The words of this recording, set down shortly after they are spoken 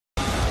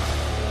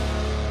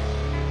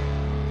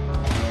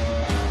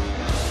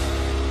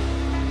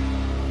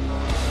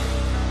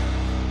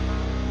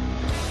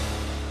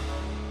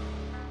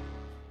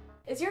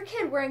Is your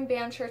kid wearing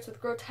band shirts with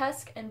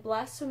grotesque and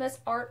blasphemous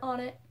art on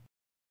it?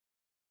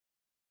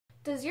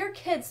 Does your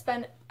kid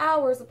spend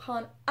hours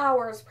upon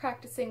hours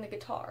practicing the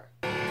guitar?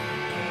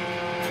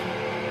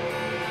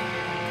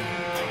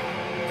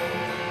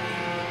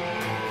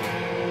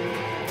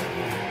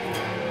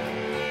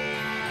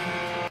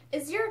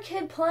 Is your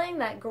kid playing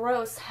that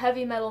gross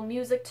heavy metal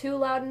music too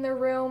loud in their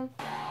room?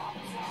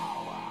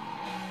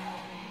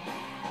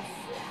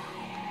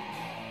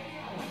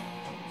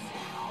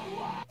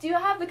 Do you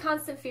have the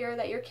constant fear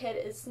that your kid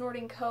is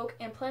snorting coke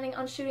and planning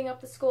on shooting up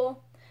the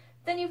school?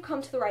 Then you've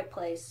come to the right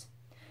place.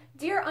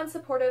 Dear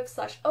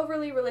unsupportive /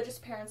 overly religious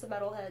parents of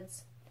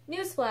metalheads,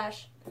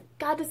 newsflash,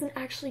 God doesn't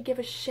actually give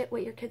a shit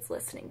what your kid's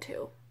listening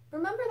to.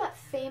 Remember that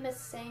famous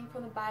saying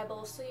from the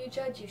Bible, so you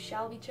judge, you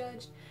shall be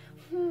judged?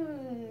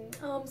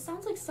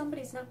 Sounds like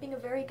somebody's not being a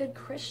very good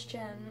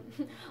Christian.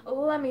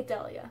 Let me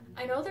tell ya.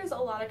 I know there's a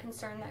lot of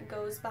concern that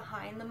goes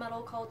behind the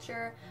metal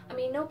culture. I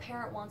mean, no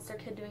parent wants their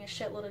kid doing a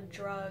shitload of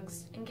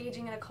drugs,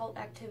 engaging in occult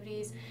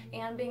activities,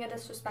 and being a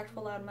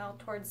disrespectful loudmouth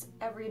towards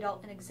every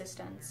adult in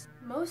existence.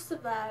 Most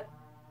of that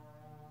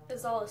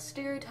is all a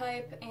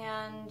stereotype,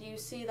 and you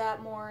see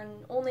that more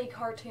in only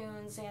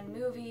cartoons and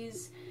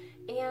movies,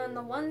 and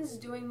the ones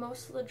doing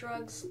most of the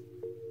drugs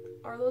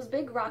are those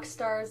big rock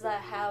stars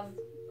that have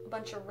a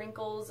bunch of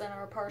wrinkles and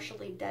are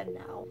partially dead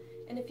now.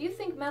 And if you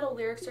think metal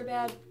lyrics are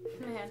bad,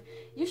 man,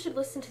 you should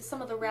listen to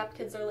some of the rap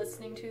kids are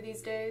listening to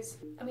these days.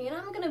 I mean,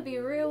 I'm gonna be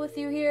real with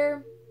you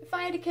here. If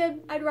I had a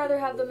kid, I'd rather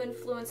have them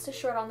influenced to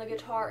shred on the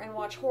guitar and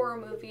watch horror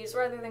movies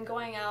rather than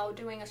going out,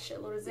 doing a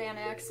shitload of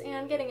Xanax,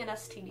 and getting an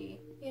STD.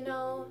 You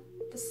know,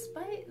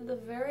 despite the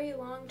very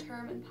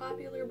long-term and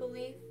popular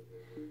belief,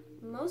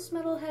 most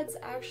metalheads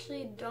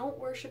actually don't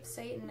worship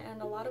Satan,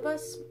 and a lot of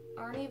us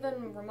aren't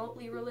even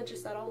remotely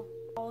religious at all.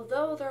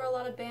 Although there are a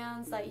lot of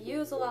bands that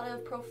use a lot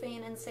of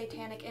profane and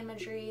satanic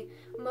imagery,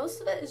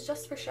 most of it is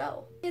just for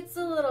show. It's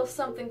a little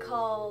something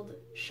called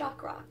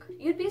shock rock.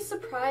 You'd be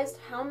surprised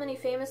how many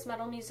famous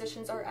metal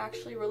musicians are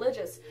actually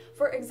religious.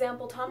 For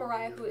example, Tom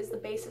Araya, who is the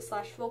bassist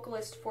 /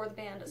 vocalist for the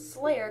band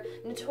Slayer,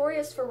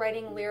 notorious for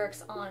writing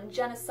lyrics on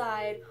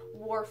genocide,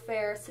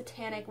 warfare,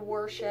 satanic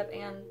worship,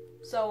 and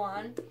so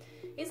on.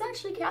 He's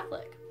actually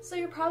Catholic. So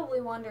you're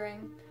probably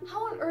wondering,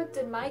 how on earth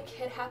did my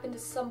kid happen to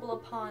stumble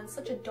upon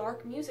such a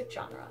dark music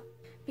genre?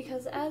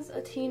 Because as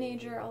a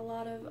teenager, a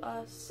lot of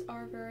us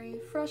are very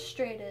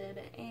frustrated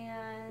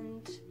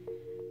and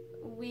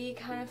we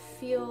kind of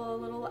feel a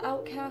little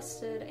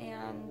outcasted,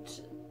 and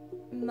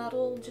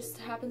metal just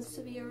happens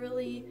to be a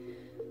really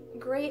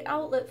great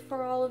outlet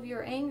for all of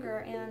your anger.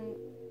 And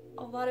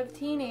a lot of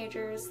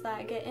teenagers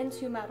that get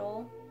into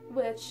metal,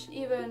 which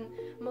even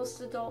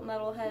most adult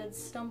metalheads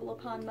stumble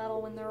upon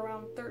metal when they're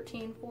around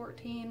 13,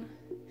 14.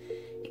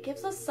 It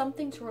gives us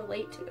something to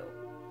relate to.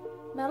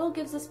 Metal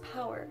gives us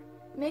power,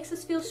 makes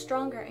us feel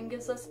stronger, and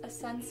gives us a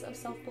sense of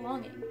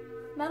self-belonging.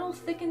 Metal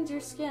thickens your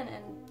skin,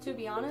 and to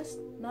be honest,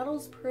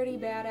 metal's pretty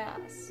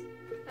badass.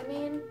 I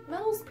mean,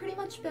 metal's pretty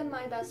much been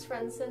my best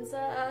friend since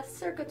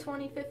circa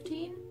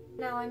 2015.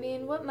 Now, I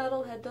mean, what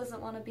metalhead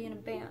doesn't want to be in a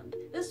band?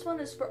 This one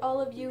is for all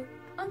of you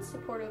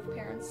unsupportive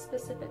parents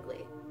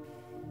specifically.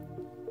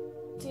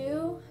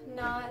 Do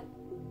not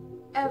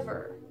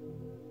ever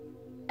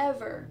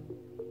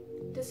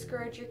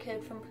discourage your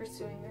kid from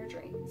pursuing their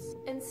dreams.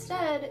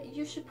 Instead,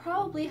 you should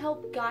probably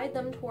help guide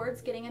them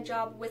towards getting a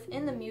job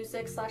within the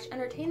music /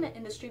 entertainment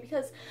industry,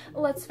 because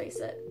let's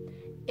face it,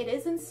 it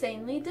is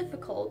insanely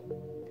difficult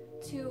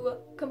to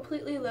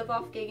completely live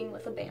off gigging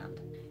with a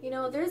band. You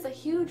know, there's a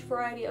huge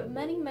variety of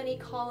many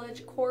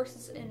college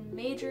courses and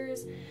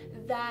majors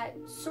that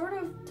sort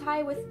of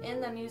tie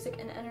within the music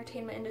and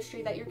entertainment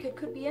industry that your kid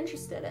could be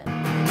interested in.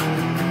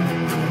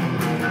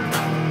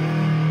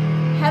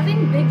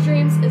 Having big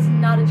dreams is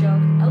not a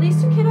joke. At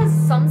least your kid has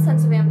some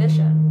sense of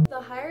ambition.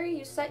 The higher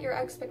you set your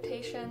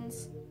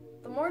expectations,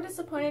 the more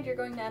disappointed you're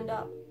going to end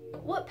up.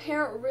 What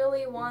parent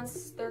really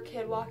wants their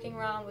kid walking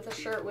around with a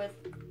shirt with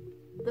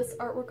this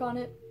artwork on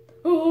it?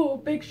 Oh,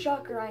 big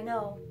shocker, I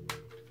know.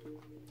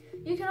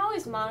 You can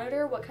always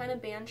monitor what kind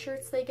of band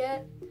shirts they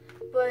get,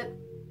 but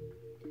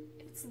if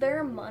it's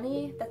their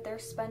money that they're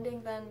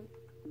spending, then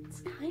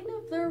it's kind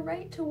of their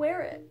right to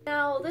wear it.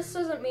 Now, this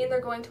doesn't mean they're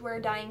going to wear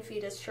a dying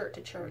fetus shirt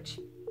to church.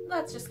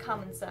 That's just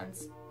common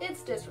sense.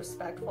 It's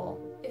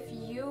disrespectful. If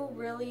you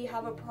really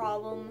have a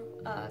problem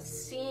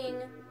seeing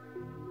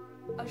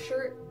a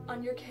shirt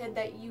on your kid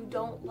that you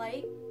don't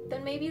like,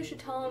 then maybe you should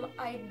tell them,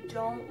 I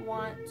don't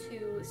want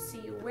to see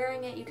you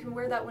wearing it. You can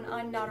wear that when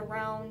I'm not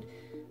around.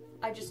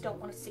 I just don't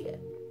want to see it.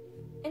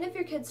 And if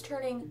your kid's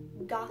turning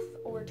goth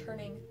or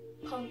turning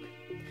punk,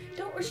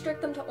 don't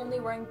restrict them to only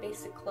wearing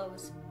basic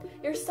clothes.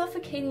 You're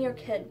suffocating your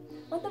kid.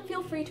 Let them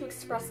feel free to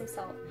express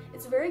themselves.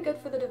 It's very good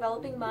for the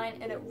developing mind,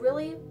 and it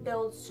really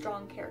builds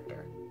strong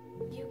character.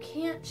 You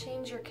can't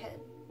change your kid,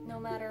 no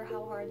matter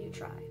how hard you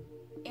try.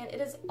 And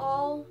it is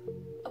all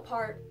a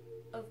part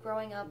of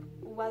growing up,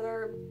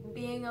 whether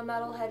being a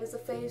metalhead is a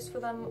phase for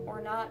them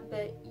or not,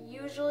 but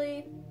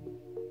usually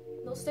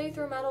the they'll stay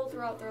through metal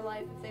throughout their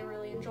life if they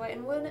really enjoy it.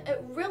 And when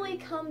it really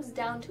comes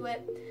down to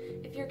it,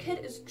 if your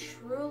kid is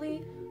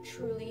truly,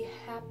 truly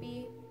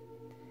happy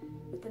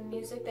with the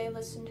music they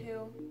listen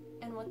to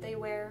and what they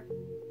wear,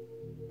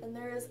 then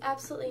there is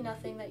absolutely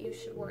nothing that you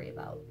should worry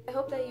about. I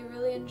hope that you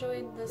really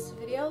enjoyed this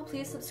video.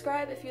 Please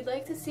subscribe if you'd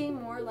like to see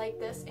more like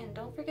this, and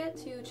don't forget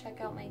to check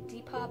out my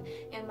Depop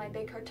and my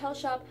Big Cartel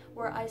shop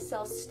where I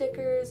sell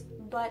stickers,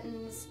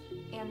 buttons,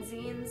 and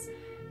zines.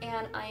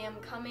 And I am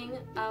coming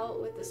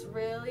out with this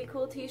really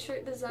cool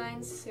t-shirt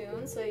design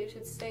soon, so you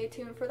should stay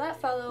tuned for that.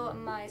 Follow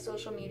my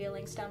social media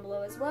links down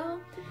below as well.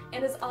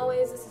 And as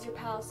always, this is your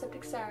pal,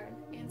 Septic Siren,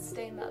 and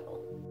stay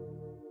metal.